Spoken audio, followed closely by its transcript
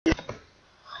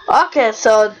Okay,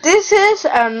 so this is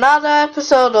another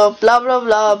episode of blah blah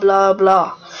blah blah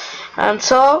blah. And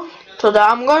so today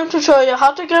I'm going to show you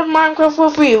how to get Minecraft for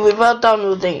free without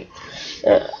downloading.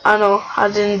 I know I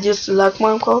didn't used to like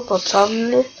Minecraft, but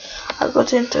suddenly I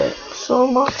got into it so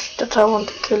much that I want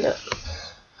to kill it.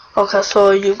 Okay,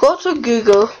 so you go to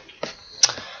Google,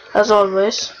 as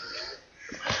always.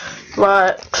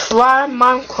 Try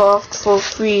Minecraft for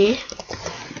free.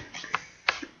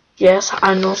 Yes,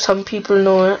 I know some people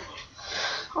know it.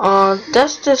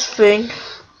 That's this thing.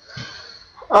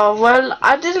 Well,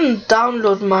 I didn't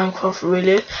download Minecraft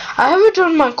really. I have it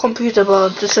on my computer,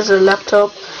 but this is a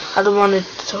laptop. I don't want it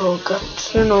to get,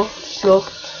 slow.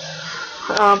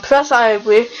 Press I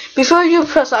agree. Before you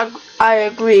press I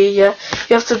agree, yeah,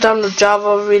 you have to download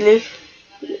Java really.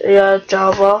 Yeah,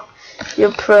 Java.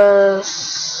 You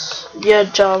press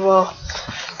Java,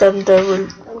 then they will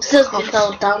Just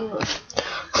without download.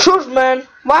 Shoot, man,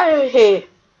 why are you here?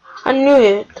 I knew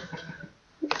it.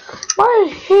 Why are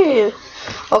you here?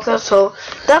 Okay, so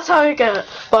that's how you get it.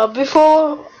 But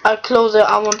before I close it,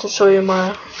 I want to show you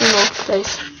my,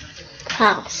 place.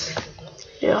 House.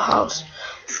 Your house.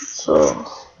 So,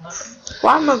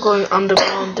 why am I going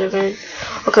underground again?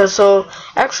 Okay, so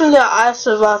actually I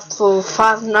survived for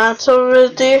 5 nights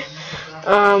already.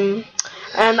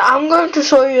 And I'm going to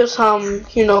show you some,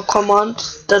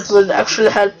 commands that will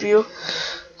actually help you.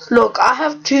 Look, I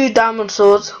have 2 diamond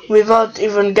swords without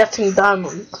even getting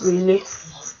diamond, really.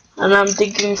 And I'm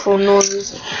digging for no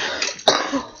reason.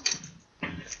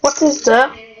 What is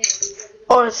that?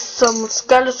 Oh, it's some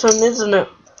skeleton, isn't it?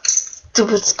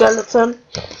 Stupid skeleton.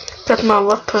 Get my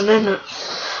weapon in it.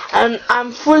 And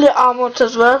I'm fully armored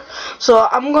as well. So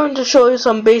I'm going to show you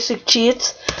some basic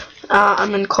cheats.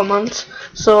 Commands.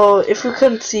 So if you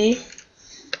can see,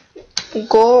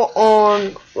 go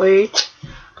on. Wait,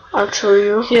 I'll show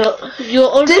you. You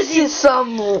already. This is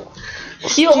some.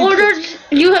 You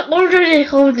are already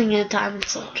holding a diamond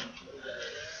sword.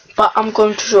 But I'm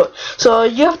going to show it. So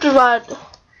you have to write.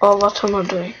 Oh, what am I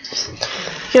doing?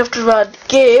 You have to write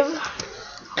give.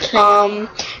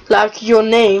 Like your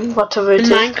name, whatever it is.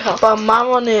 Minecraft. But my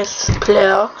one is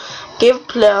player. Give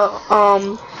player.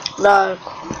 Like.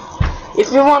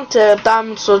 If you want a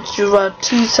diamond sword, you write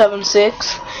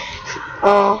 276.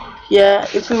 Yeah.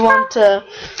 If you want a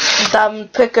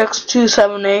diamond pickaxe,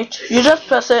 278. You just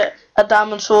press it. A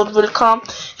diamond sword will come.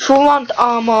 If you want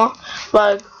armor,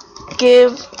 like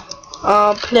give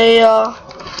player.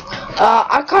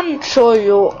 I can't show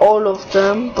you all of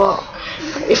them, but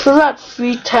if you write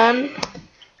 310,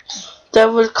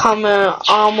 there will come a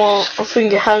armor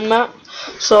thingy helmet.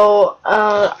 So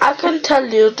I can tell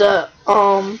you that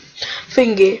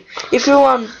thingy. If you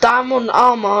want diamond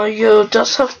armor, you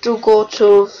just have to go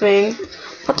to thing.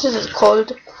 What is it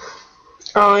called?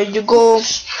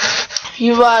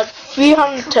 You write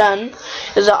 310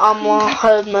 is the armor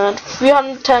helmet.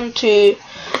 310 to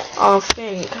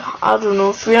thing. I don't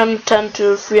know. 310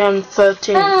 to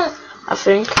 313. I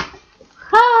think.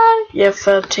 Hi. Yeah,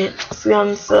 13.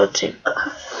 313.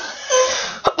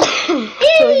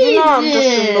 So I'm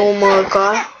just a normal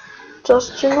guy.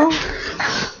 Just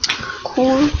cool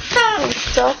and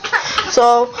stuff.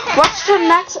 So watch the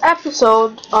next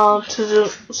episode to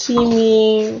see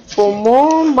me for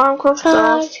more Minecraft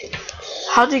stuff.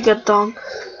 How do you get down?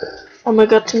 Am I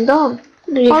getting down?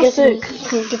 You're getting.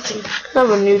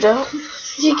 Never knew that.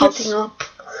 You're getting up.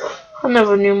 I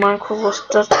never knew Minecraft was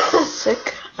that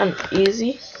sick and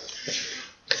easy.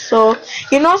 So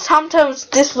sometimes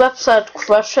this website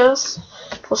crashes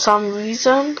for some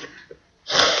reason.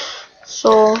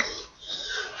 So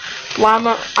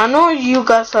I know you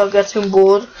guys are getting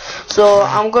bored, so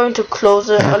I'm going to close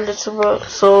it a little bit.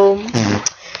 So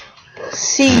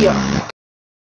see ya.